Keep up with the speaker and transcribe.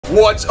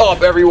What's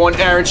up, everyone?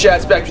 Aron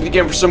Schatz back with you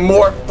again for some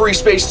more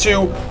Freespace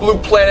 2 Blue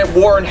Planet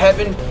War in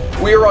Heaven.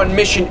 We are on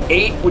Mission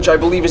 8, which I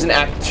believe is in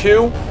Act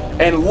 2.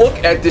 And look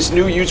at this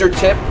new user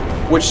tip,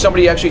 which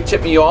somebody actually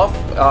tipped me off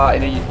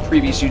in a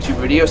previous YouTube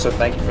video, so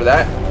thank you for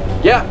that.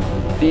 Yeah,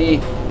 the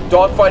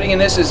dogfighting in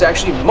this is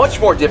actually much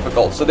more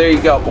difficult, so there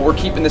you go. But we're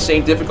keeping the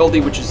same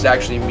difficulty, which is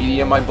actually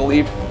medium, I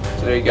believe.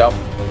 So there you go.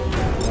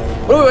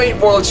 What are we waiting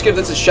for? Let's give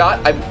this a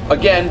shot. I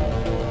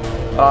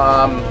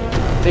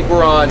think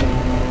we're on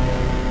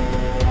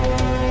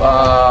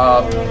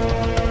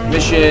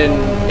Mission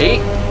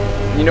 8.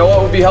 You know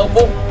what would be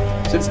helpful?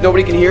 Since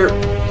nobody can hear,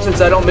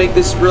 since I don't make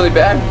this really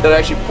bad, that I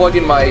actually plug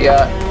in my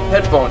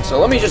headphones. So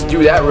let me just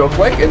do that real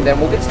quick, and then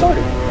we'll get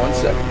started. 1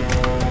 second.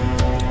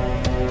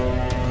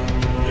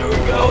 Here we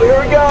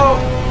go.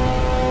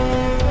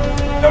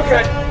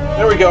 Okay,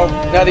 there we go.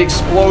 Now the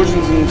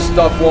explosions and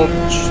stuff won't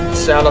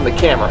sound on the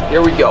camera.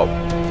 Here we go.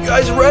 You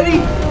guys ready?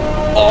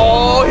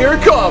 Oh, here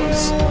it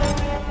comes.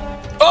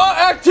 Oh,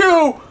 Act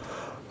 2!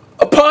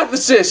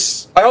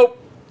 Hypothesis! I hope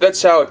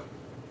that's how it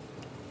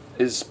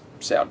is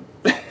sound.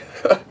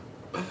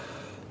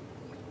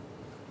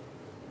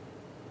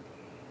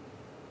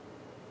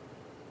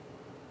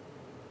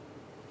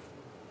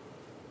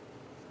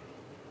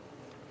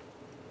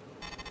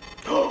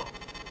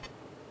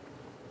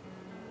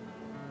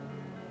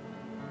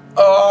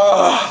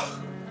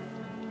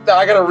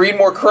 I gotta read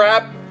more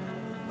crap.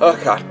 Oh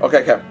god.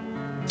 Okay.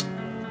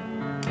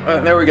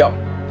 There we go.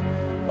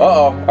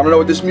 Uh-oh. I don't know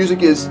what this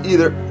music is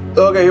either.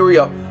 Okay, here we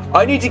go.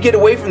 I need to get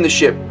away from the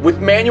ship. With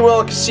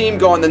Manuel and Kassim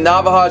gone, the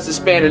Navajas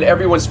disbanded,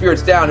 everyone's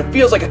spirits down. It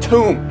feels like a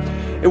tomb.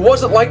 It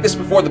wasn't like this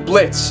before the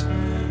Blitz.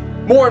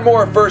 More and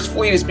more First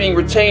Fleet is being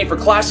retained for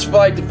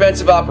classified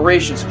defensive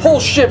operations. Whole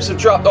ships have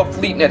dropped off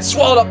fleet nets,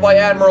 swallowed up by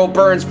Admiral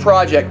Byrne's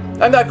project.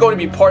 I'm not going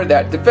to be part of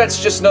that. Defense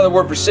is just another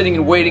word for sitting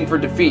and waiting for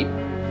defeat.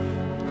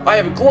 I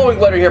have a glowing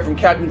letter here from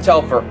Captain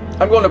Telfer.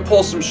 I'm going to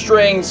pull some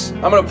strings.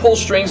 I'm going to pull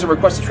strings and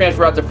request to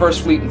transfer out the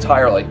First Fleet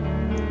entirely.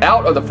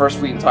 Out of the First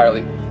Fleet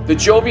entirely. The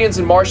Jovians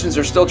and Martians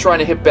are still trying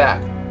to hit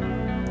back.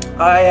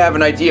 I have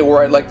an idea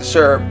where I'd like to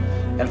serve,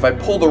 and if I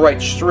pull the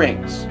right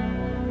strings,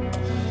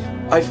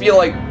 I feel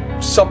like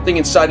something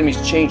inside of me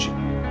is changing.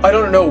 I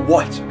don't know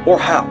what or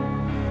how.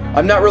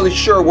 I'm not really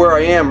sure where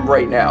I am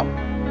right now.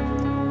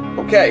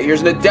 Okay,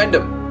 here's an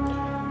addendum.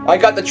 I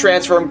got the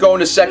transfer. I'm going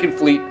to Second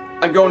Fleet.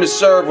 I'm going to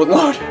serve with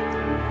Lorna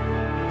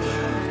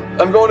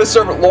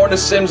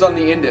Simms on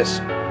the Indus.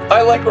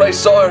 I like what I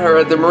saw in her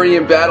at the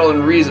Meridian battle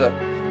in Riza.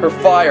 Her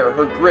fire,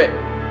 her grit.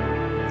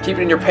 Keep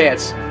it in your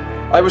pants.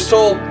 I was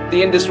told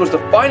the Indus was the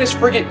finest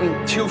frigate in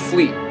 2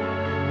 Fleet.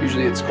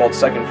 Usually it's called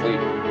Second Fleet.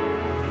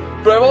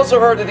 But I've also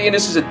heard that the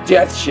Indus is a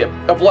death ship,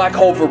 a black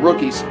hole for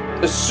rookies,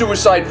 a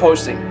suicide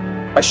posting.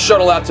 I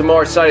shuttle out to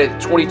Mars site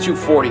at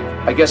 2240.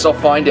 I guess I'll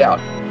find out.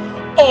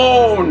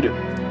 Owned!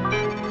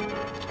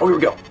 Oh, here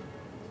we go.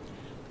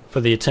 For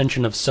the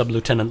attention of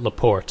Sub-Lieutenant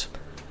Laporte.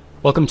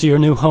 Welcome to your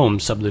new home,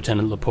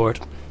 Sub-Lieutenant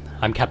Laporte.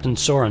 I'm Captain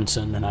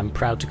Sorensen, and I'm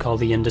proud to call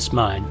the Indus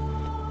mine.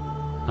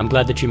 I'm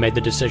glad that you made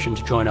the decision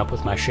to join up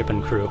with my ship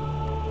and crew.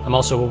 I'm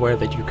also aware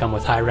that you come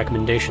with high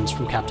recommendations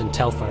from Captain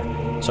Telfer,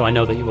 so I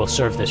know that you will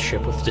serve this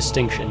ship with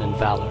distinction and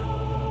valor.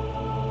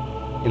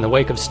 In the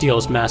wake of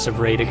Steele's massive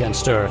raid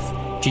against Earth,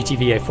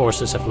 GTVA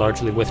forces have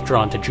largely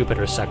withdrawn to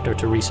Jupiter sector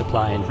to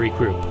resupply and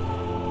regroup.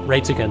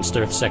 Raids against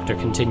Earth sector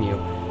continue,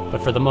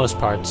 but for the most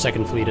part,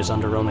 Second Fleet is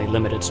under only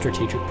limited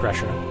strategic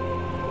pressure.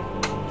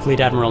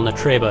 Fleet Admiral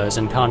Natreba is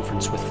in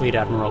conference with Fleet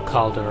Admiral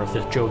Calder of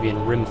the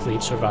Jovian Rim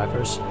Fleet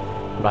survivors.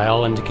 By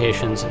all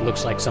indications, it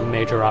looks like some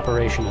major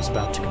operation is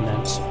about to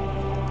commence.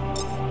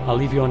 I'll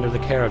leave you under the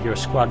care of your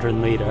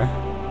squadron leader.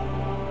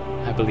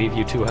 I believe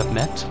you two have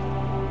met?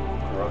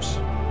 Gross.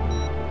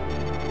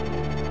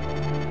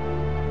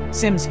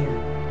 Simms here.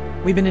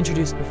 We've been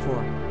introduced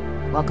before.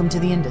 Welcome to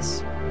the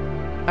Indus.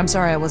 I'm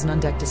sorry I wasn't on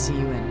deck to see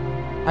you in.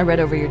 I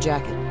read over your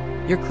jacket.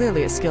 You're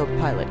clearly a skilled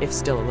pilot, if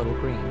still a little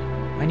green.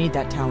 I need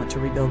that talent to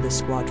rebuild this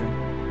squadron.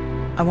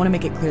 I want to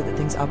make it clear that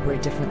things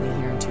operate differently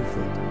here in 2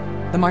 Fleet.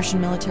 The Martian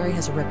military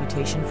has a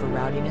reputation for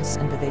rowdiness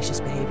and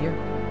vivacious behavior.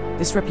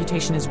 This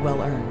reputation is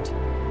well earned,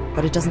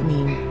 but it doesn't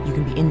mean you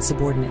can be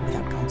insubordinate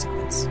without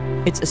consequence.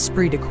 It's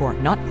esprit de corps,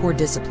 not poor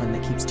discipline,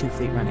 that keeps 2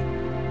 Fleet running.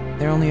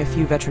 There are only a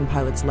few veteran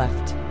pilots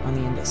left on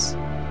the Indus,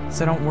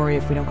 so don't worry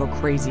if we don't go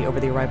crazy over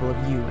the arrival of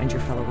you and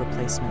your fellow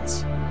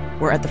replacements.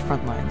 We're at the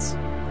front lines.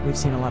 We've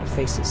seen a lot of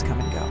faces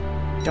come and go.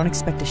 Don't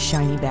expect a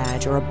shiny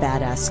badge or a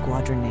badass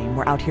squadron name.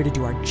 We're out here to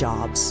do our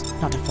jobs,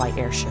 not to fly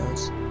air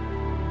shows.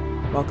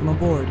 Welcome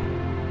aboard.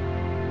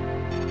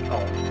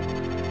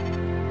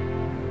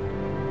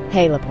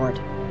 Hey, Laporte.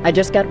 I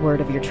just got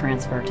word of your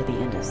transfer to the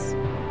Indus.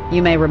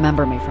 You may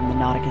remember me from the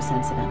Nauticus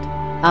incident.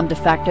 I'm de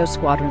facto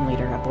squadron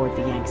leader aboard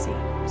the Yangtze,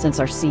 since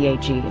our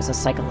CAG is a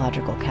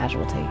psychological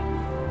casualty.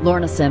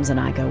 Lorna Simms and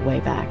I go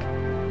way back.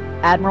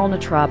 Admiral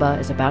Natreba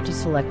is about to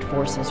select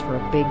forces for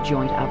a big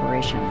joint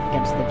operation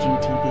against the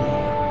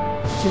GTVA.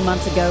 2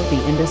 months ago,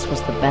 the Indus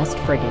was the best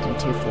frigate in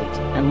 2 Fleet,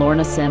 and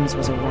Lorna Simms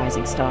was a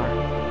rising star.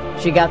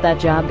 She got that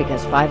job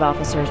because 5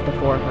 officers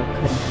before her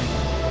couldn't handle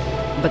it.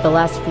 But the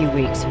last few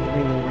weeks have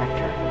really wrecked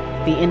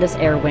her. The Indus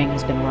Air Wing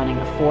has been running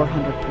a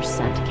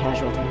 400%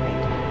 casualty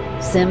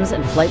rate. Simms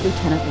and Flight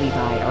Lieutenant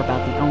Levi are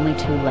about the only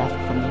two left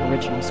from the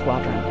original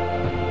squadron.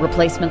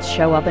 Replacements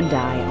show up and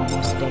die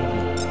almost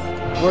daily.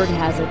 Word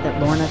has it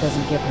that Lorna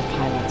doesn't give her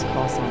pilots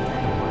call signs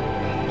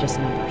anymore, just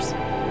numbers.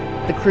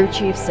 The crew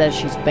chief says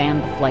she's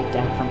banned the flight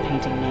deck from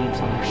painting names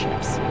on their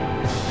ships.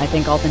 I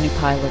think all the new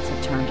pilots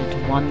have turned into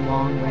one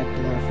long red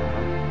blur for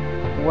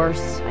her.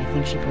 Worse, I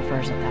think she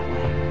prefers it that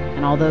way.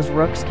 And all those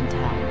rooks can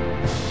tell.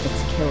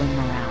 It's killing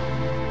morale.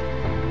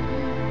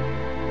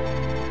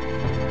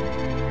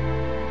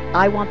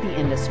 I want the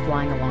Indus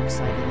flying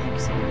alongside the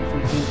Yangtze if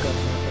we do go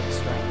for a big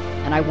strike.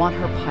 And I want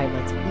her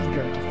pilots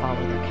eager to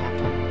follow their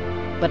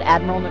captain. But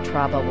Admiral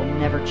Natraba will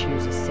never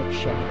choose a sick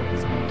ship for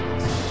his main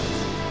task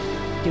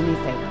force. Do me a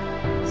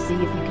favor. See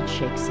if you can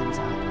shake Simms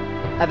up.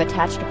 I've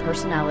attached a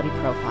personality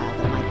profile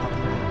that might help you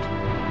out.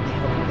 I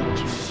hope you get a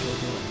chance to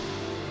review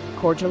it.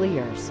 Cordially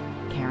yours,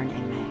 Karen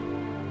Ingmay.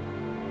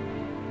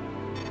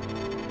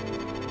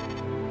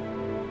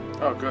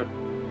 Oh, good.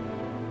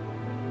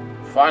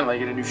 Finally, I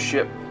get a new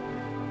ship.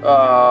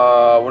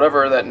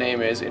 Whatever that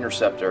name is,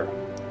 Interceptor.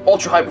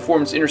 Ultra high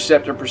performance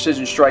interceptor,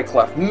 precision strike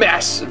craft,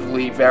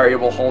 massively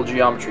variable hull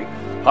geometry,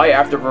 high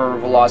afterburner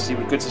velocity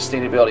with good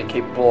sustainability,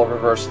 capable of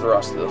reverse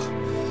thrust. Ugh.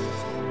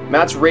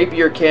 Mounts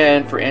rapier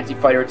cannon for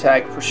anti-fighter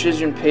attack,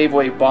 precision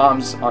paveway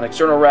bombs on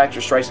external racks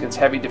or strikes against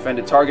heavy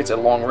defended targets at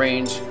long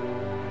range.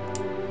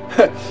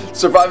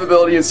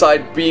 Survivability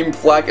inside beam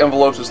flak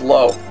envelopes is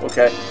low.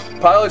 Okay.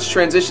 Pilots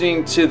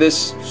transitioning to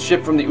this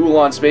ship from the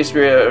Ulan space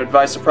area are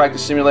advised to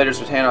practice simulators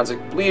with hand-ons.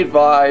 Be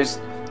advised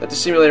that the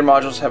simulator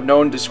modules have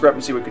known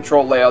discrepancy with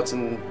control layouts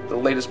in the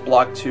latest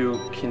Block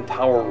 2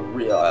 Kintower.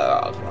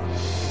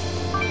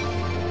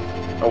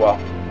 Oh well.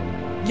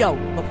 Yo,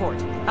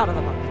 Laporte, out of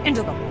the boat,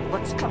 into the hole.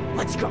 Let's go,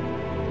 let's go.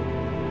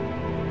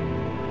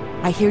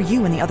 I hear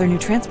you and the other new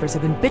transfers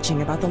have been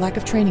bitching about the lack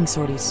of training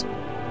sorties.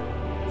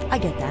 I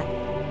get that.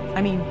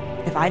 I mean,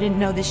 if I didn't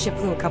know this ship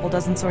flew a couple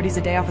dozen sorties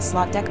a day off a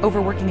slot deck,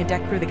 overworking a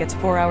deck crew that gets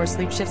 4-hour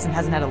sleep shifts and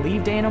hasn't had a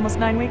leave day in almost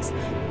 9 weeks,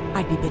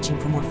 I'd be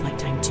bitching for more flight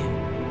time too.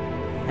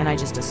 And I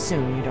just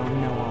assume you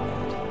don't know all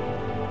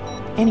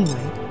that.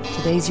 Anyway,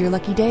 today's your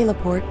lucky day,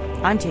 Laporte.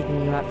 I'm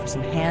taking you out for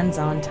some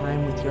hands-on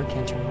time with your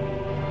Kentroy.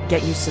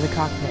 Get used to the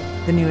cockpit,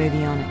 the new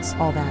avionics,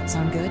 all that.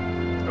 Sound good?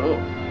 Oh.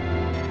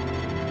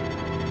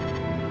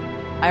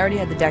 I already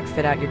had the deck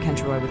fit out your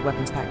Kentroy with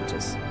weapons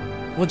packages.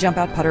 We'll jump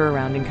out, putter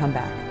around, and come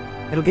back.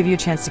 It'll give you a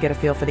chance to get a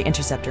feel for the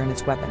Interceptor and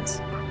its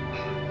weapons.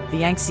 The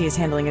Yangtze is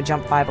handling a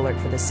Jump 5 alert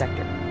for this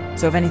sector,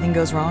 so if anything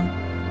goes wrong,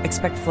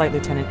 expect Flight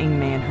Lieutenant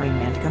Ingmay and her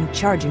wingman to come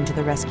charging to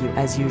the rescue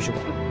as usual.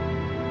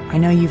 I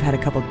know you've had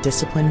a couple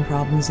discipline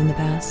problems in the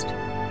past.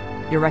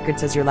 Your record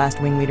says your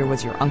last wing leader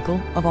was your uncle,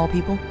 of all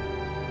people.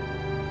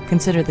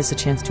 Consider this a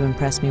chance to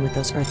impress me with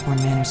those earthborn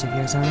manners of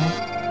yours,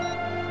 alright?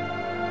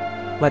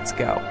 Let's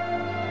go.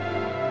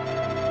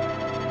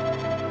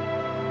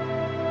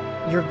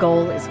 Your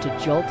goal is to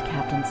jolt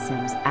Captain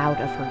Simms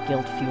out of her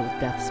guilt-fueled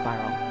death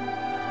spiral.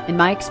 In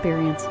my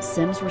experience,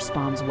 Simms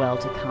responds well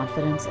to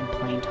confidence and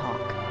plain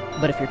talk.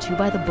 But if you're too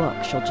by the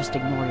book, she'll just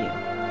ignore you.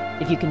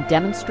 If you can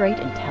demonstrate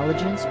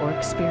intelligence or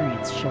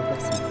experience, she'll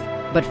listen.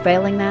 But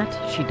failing that,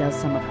 she does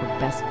some of her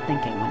best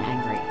thinking when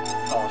angry.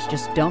 Awesome.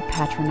 Just don't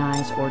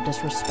patronize or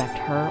disrespect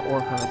her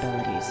or her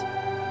abilities.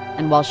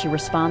 And while she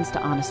responds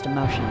to honest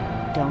emotion,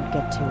 don't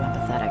get too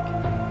empathetic.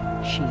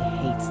 She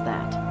hates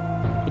that.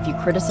 If you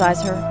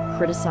criticize her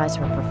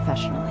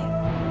professionally,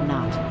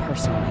 not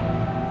personally.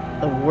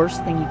 The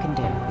worst thing you can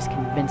do is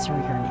convince her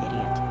you're an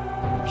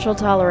idiot. She'll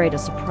tolerate a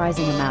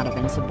surprising amount of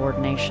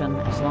insubordination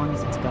as long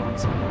as it's going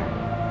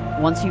somewhere.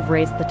 Once you've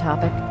raised the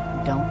topic,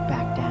 don't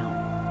back down.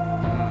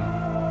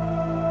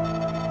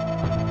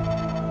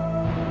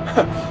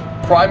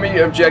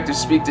 Primary objective,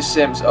 speak to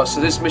Simms. Oh, so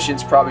this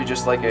mission's probably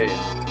just like a...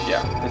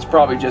 Yeah, it's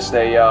probably just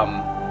a,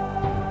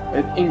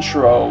 an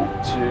intro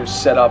to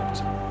set up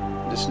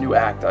this new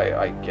act,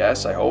 I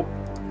guess, I hope.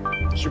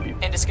 Should be...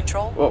 Indus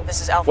Control, Whoa.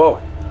 this is Alpha Whoa.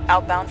 1,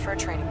 outbound for a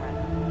training run.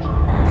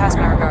 Pass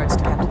my regards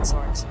to Captain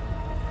Lorna.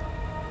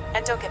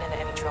 And don't get into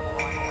any trouble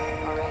along the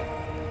way, alright?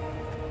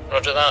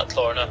 Roger that,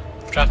 Lorna.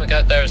 Traffic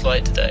out there is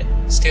light today.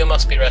 Steel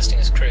must be resting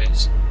his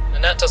crews. The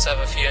net does have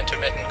a few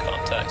intermittent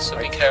contacts, so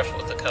be careful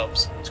with the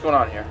Cubs. What's going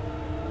on here?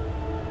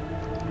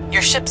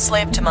 Your ship's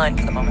slave to mine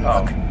for the moment,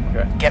 Oh, Rook.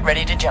 okay. Get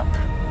ready to jump.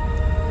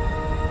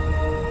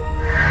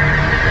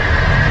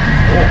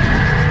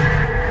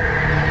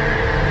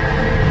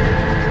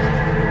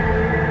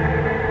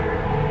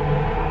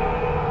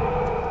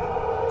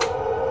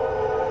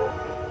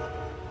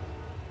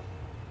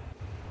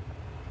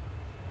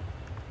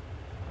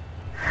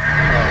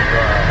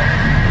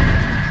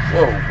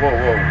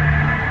 Whoa.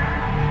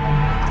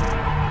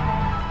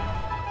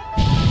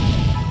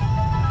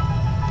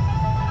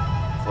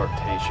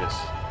 Flirtatious.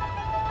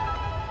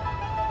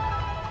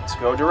 Let's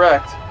go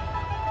direct.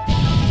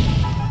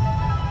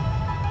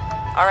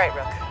 Alright,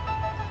 Rook.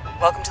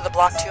 Welcome to the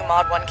Block 2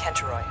 Mod 1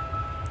 Kentroy.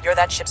 You're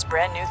that ship's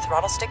brand new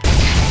throttle stick,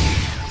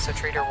 so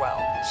treat her well.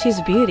 She's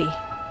a beauty.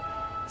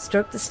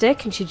 Stroke the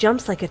stick and she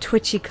jumps like a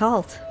twitchy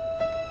colt.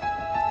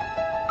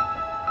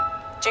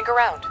 Jink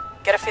around.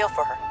 Get a feel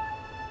for her.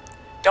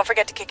 Don't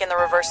forget to kick in the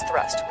reverse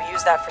thrust. We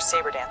use that for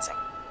saber dancing.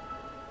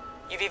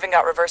 You've even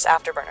got reverse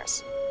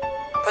afterburners.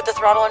 Put the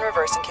throttle in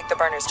reverse and kick the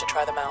burners to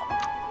try them out.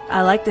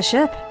 I like the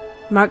ship.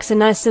 Marks a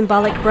nice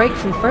symbolic break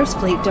from First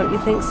Fleet, don't you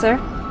think, sir?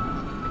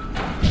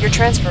 Your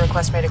transfer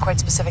request made it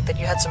quite specific that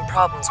you had some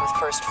problems with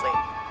First Fleet.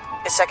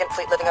 Is Second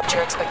Fleet living up to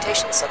your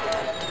expectations,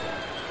 Sub-Lieutenant?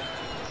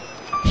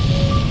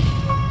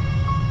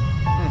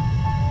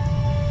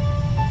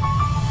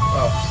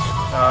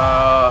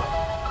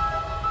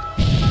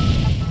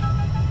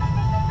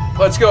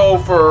 Let's go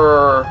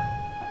for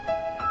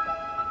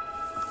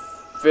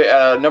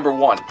number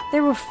 1. They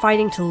were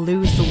fighting to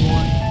lose the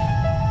war.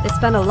 They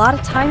spent a lot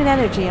of time and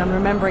energy on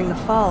remembering the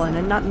Fallen,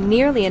 and not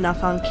nearly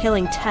enough on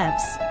killing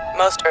Tevs.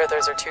 Most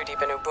Earthers are too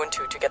deep in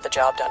Ubuntu to get the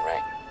job done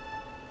right.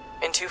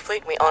 In 2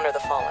 Fleet, we honor the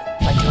Fallen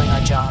by doing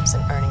our jobs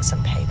and earning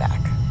some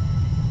payback.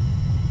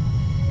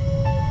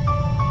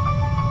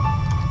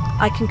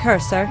 I concur,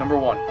 sir. Number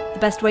 1. The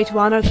best way to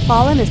honor the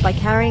Fallen is by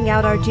carrying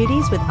out our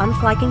duties with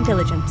unflagging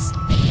diligence.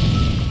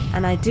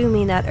 And I do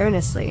mean that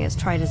earnestly, as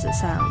trite as it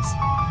sounds.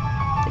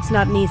 It's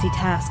not an easy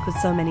task with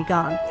so many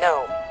gone.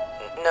 No,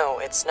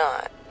 it's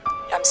not.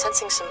 I'm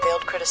sensing some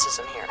veiled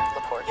criticism here,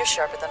 Laporte. You're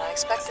sharper than I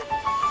expected.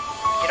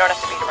 You don't have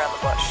to beat around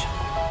the bush.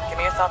 Give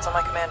me your thoughts on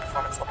my command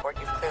performance, Laporte.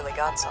 You've clearly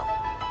got some.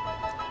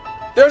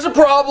 There's a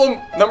problem!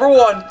 Number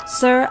 1.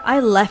 Sir, I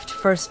left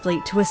First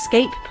Fleet to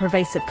escape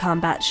pervasive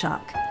combat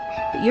shock.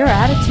 But your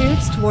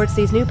attitudes towards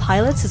these new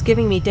pilots is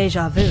giving me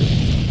déjà vu.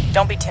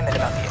 Don't be timid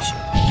about the issue.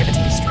 Give it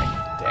to me straight.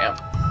 Damn.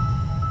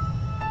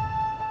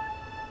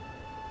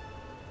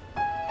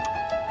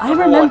 I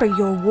remember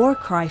your war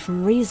cry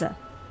from Riza.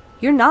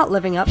 You're not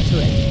living up to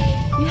it.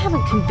 You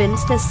haven't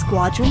convinced this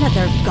squadron that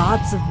they're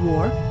gods of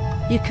war.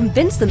 You've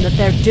convinced them that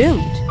they're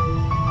doomed.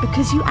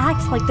 Because you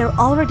act like they're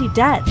already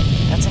dead.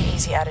 That's an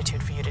easy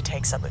attitude for you to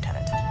take,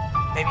 Sub-Lieutenant.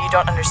 Maybe you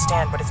don't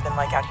understand what it's been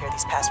like out here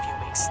these past few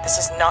weeks. This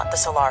is not the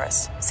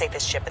Solaris,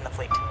 safest ship in the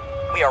fleet.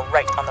 We are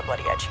right on the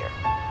bloody edge here.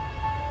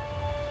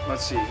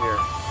 Let's see here.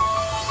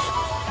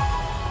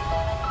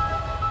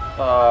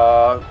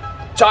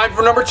 Time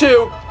for number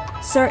 2.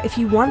 Sir, if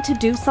you want to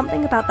do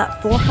something about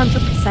that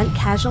 400%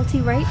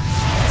 casualty rate,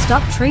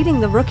 stop treating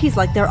the rookies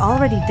like they're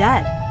already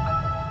dead.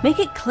 Make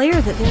it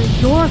clear that they're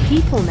your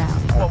people now.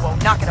 Whoa,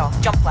 knock it off.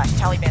 Jump flash,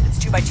 tally bandits,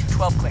 2x2,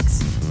 12 clicks.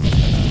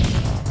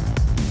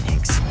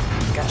 Pigs.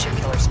 Gunship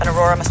killers. An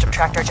Aurora must have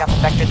tracked our jump and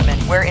vectored them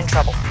in. We're in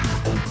trouble.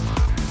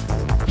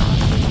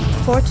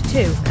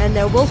 4-2, and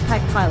they're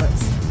Wolfpack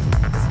pilots.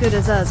 As good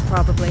as us,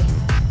 probably. I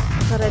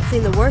thought I'd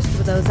seen the worst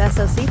with those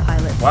SOC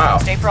pilots. Wow.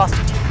 Stay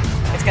frosty, team.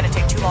 It's gonna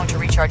take too long to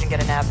recharge and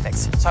get a nav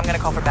fix, so I'm gonna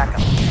call for backup.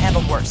 You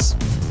handled worse.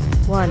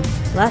 1.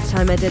 Last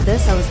time I did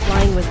this, I was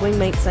flying with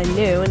wingmates I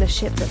knew in a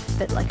ship that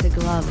fit like a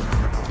glove.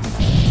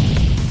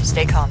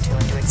 Stay calm, too,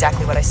 and do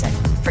exactly what I say.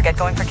 Forget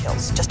going for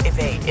kills. Just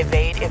evade,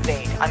 evade,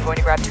 evade. I'm going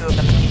to grab 2 of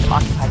them and keep them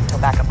occupied until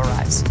backup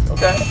arrives.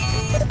 Okay.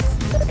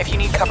 If you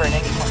need cover at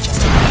any point,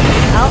 just...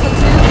 Alpha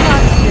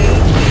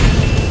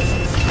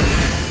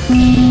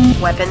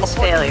 2, Weapons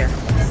failure.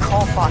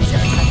 Call Fox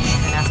every time you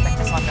shoot an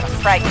aspect, so I'm gonna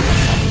frag you.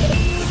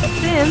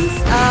 Simms,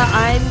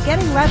 I'm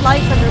getting red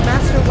lights under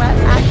Master Wet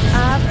Act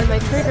Ab, and my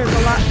triggers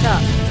are locked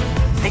up.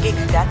 They gave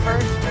you that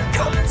bird?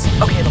 Gods.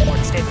 Okay,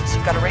 Laporte, stay loose.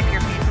 You've got a rapier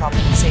feed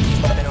problem with safety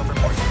a bit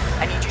overboard.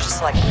 I need you to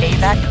select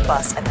AVAC,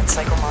 bus, and then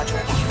cycle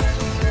module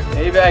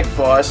 1. AVAC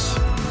bus.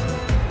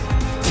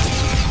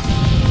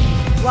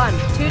 1,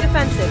 2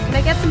 defensive. Can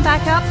I get some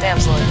backup?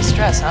 Damsel in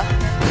distress, huh?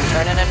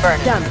 Turning and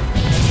burning. Done.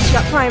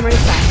 Got primary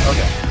back.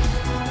 Okay.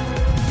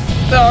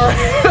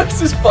 Alright,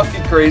 this is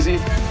fucking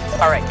crazy.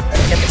 Alright,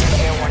 get the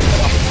 10-year warning.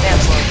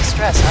 Damsel in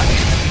distress, huh?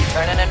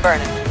 Turning and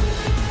burning.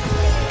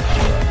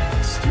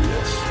 Let's do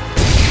this.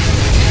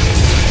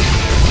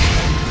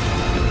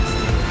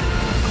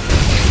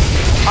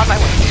 On my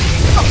way.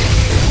 Oh,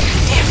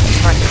 damn,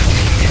 it's burning.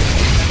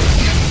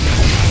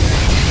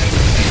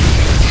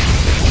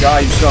 Die,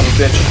 you son of a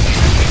bitch.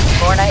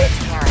 Lorna, it's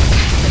Aron.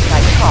 This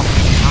guy's call.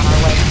 On our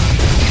way.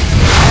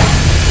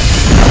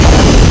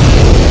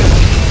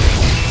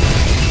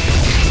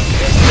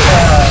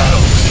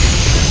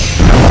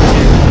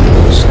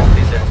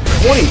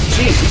 20,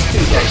 jeez, these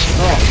dudes are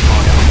strong.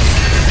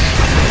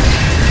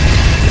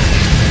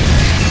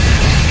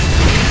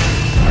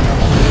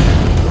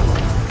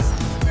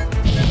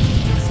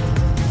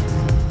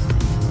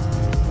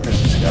 Where's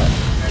this guy?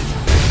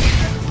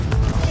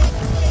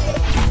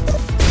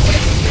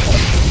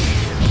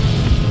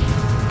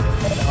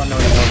 Oh no,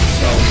 you know the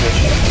son of a bitch.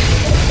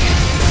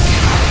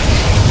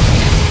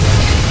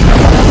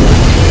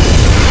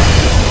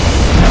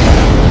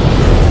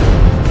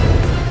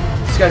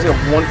 This guy's got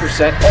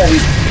 1%. Oh,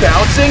 he's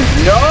bouncing?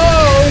 No!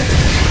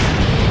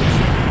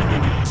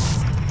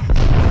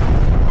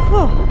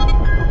 Whew.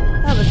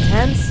 That was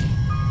tense.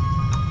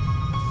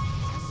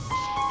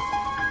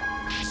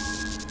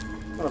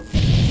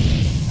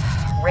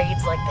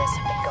 Raids like this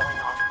have been going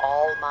off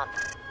all month.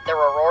 Their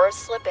Auroras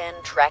slip in,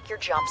 track your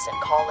jumps,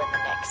 and call in the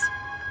mix.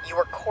 You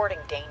were courting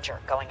danger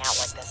going out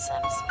like this,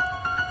 Simms.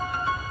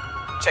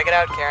 Check it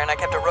out, Karen. I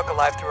kept a rook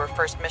alive through her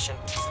first mission.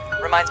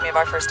 Reminds me of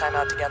our first time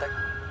out together.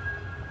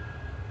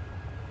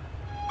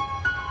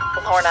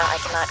 Lorna, I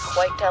cannot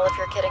quite tell if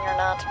you're kidding or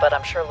not, but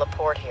I'm sure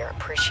Laporte here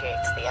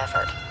appreciates the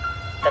effort.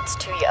 That's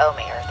 2 you owe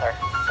me, Arthur.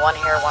 1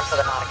 here, 1 for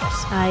the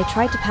Navajas. I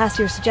tried to pass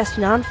your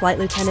suggestion on, Flight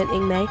Lieutenant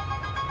Ingmay.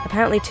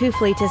 Apparently 2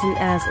 Fleet isn't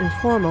as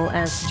informal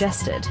as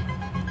suggested.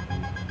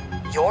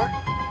 Your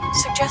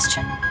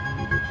suggestion?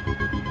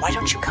 Why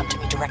don't you come to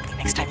me directly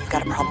next time you've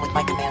got a problem with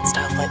my command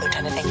style, Flight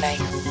Lieutenant Ingmay?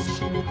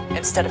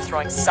 Instead of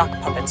throwing sock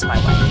puppets my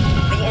way.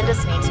 The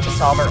Indus needs to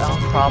solve her own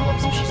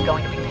problems if she's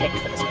going to be picked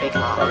for this big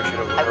op.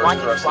 I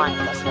want you flying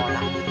with us, Lorna.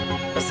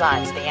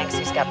 Besides, the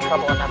Yangtze's got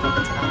trouble enough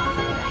of its own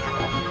for me to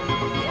handle.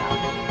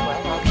 Yeah,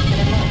 well, I'll keep it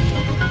in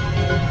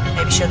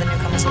mind. Maybe show the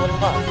newcomers a little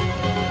love.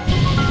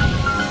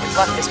 With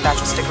luck, this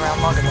batch will stick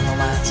around longer than the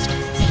last.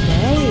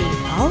 Hey,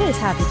 always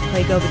happy to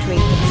play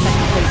go-between for the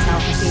second place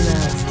alpha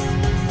females.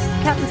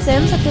 Captain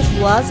Simms, if this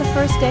was a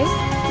first date,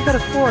 you've got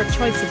a poor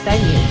choice of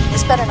venue.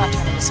 This better not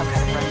turn into some kind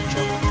of running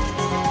joke.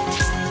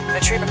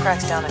 The Treva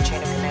cracks down on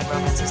chain of command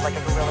romances like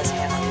a gorilla's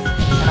hammer,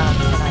 and I'll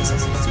be nice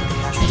as it is with the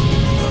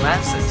casualty.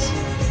 Romances?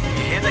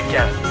 You hear that,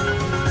 Garen?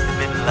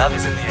 Forbidden love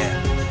is in the air.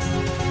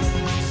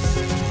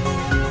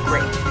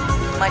 Great.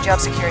 My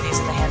job security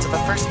is in the hands of a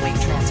First Fleet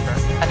transfer,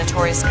 a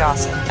notorious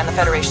gossip, and the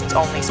Federation's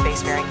only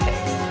spacefaring pig.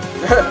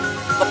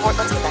 Laporte,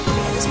 let's get back to the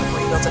Indus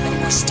before he builds up any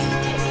more steam.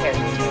 Take care,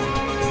 you two.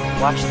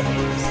 Watch the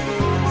babies.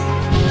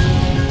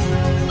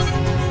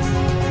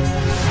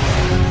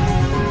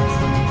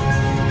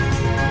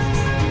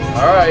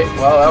 Alright,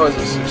 well, that was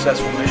a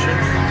successful mission.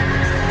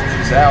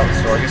 She's out,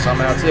 so I guess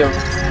I'm out too.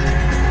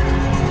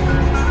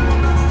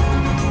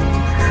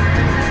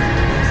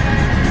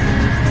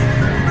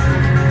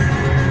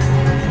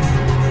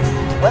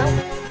 Well,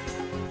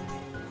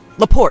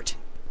 Laporte,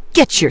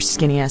 get your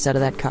skinny ass out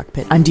of that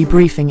cockpit. I'm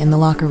debriefing in the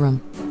locker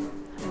room.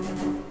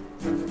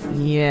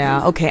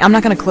 Yeah, okay, I'm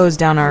not gonna close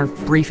down our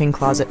briefing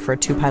closet for a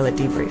 2-pilot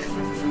debrief.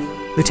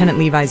 Lieutenant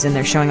Levi's in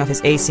there showing off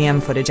his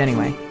ACM footage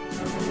anyway.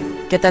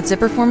 Get that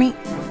zipper for me?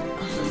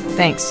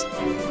 Thanks.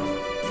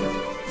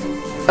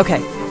 Okay,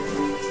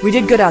 we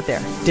did good out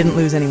there. Didn't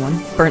lose anyone.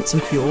 Burnt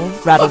some fuel.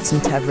 Rattled some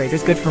Tev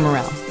raiders. Good for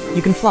morale.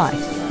 You can fly.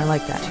 I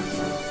like that.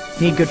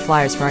 Need good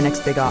flyers for our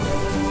next big op.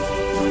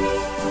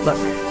 Look.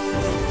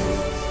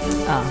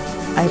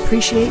 I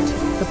appreciate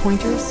the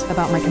pointers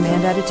about my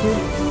command attitude.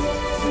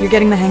 You're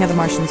getting the hang of the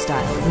Martian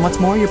style. And what's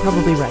more, you're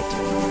probably right.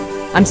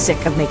 I'm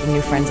sick of making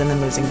new friends and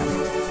then losing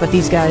them. But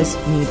these guys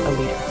need a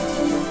leader.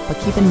 But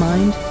keep in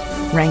mind,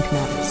 rank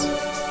matters.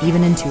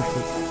 Even in 2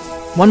 Fleet.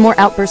 One more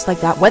outburst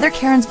like that, whether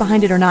Karen's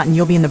behind it or not, and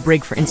you'll be in the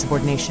brig for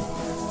insubordination.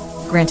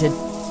 Granted,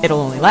 it'll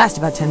only last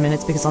about 10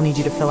 minutes because I'll need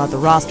you to fill out the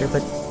roster,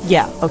 but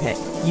yeah, okay,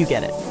 you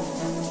get it.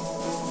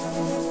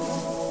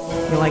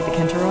 You like the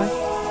Kenteroy?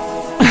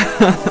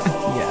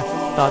 Yeah,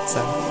 thought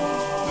so.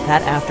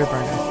 That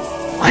afterburner.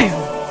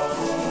 Wow.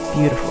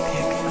 Beautiful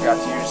kick. Forgot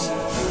to use it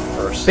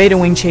first. Beta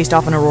Wing chased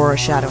off an Aurora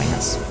shadowing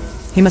us.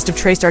 He must have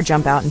traced our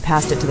jump out and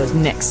passed it to those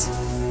Nicks.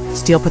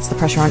 Steel puts the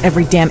pressure on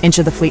every damn inch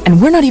of the fleet,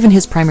 and we're not even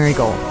his primary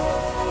goal.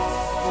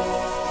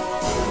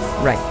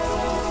 Right.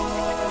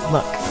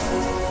 Look.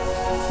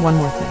 One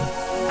more thing.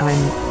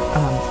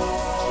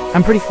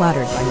 I'm pretty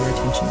flattered by your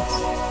attentions.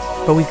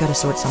 But we've got to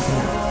sort something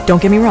out. Don't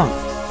get me wrong.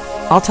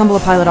 I'll tumble a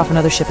pilot off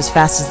another ship as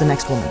fast as the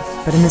next woman.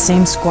 But in the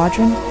same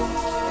squadron,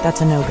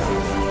 that's a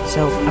no-go.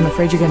 So I'm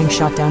afraid you're getting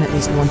shot down at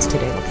least once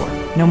today,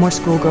 Laporte. No more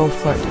schoolgirl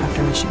flirt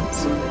after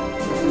missions.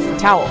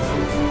 Towel.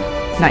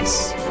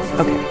 Nice.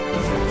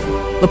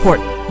 Okay.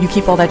 Laporte, you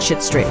keep all that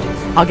shit straight.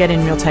 I'll get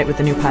in real tight with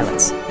the new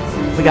pilots.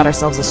 We got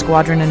ourselves a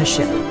squadron and a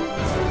ship.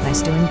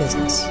 Nice doing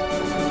business.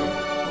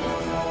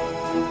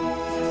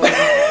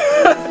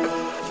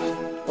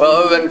 Well,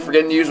 other than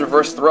forgetting to use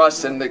reverse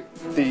thrust and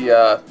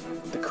the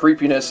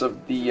creepiness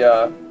of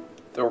the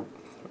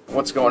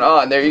what's going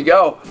on, there you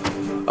go.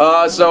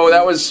 So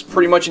that was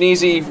pretty much an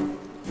easy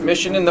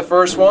mission in the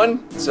first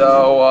one.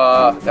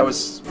 So that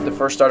was the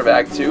first start of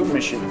Act 2,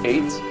 Mission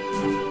 8.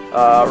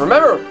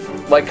 Remember,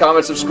 like,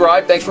 comment,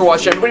 subscribe. Thanks for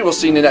watching, everybody. We'll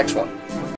see you in the next one.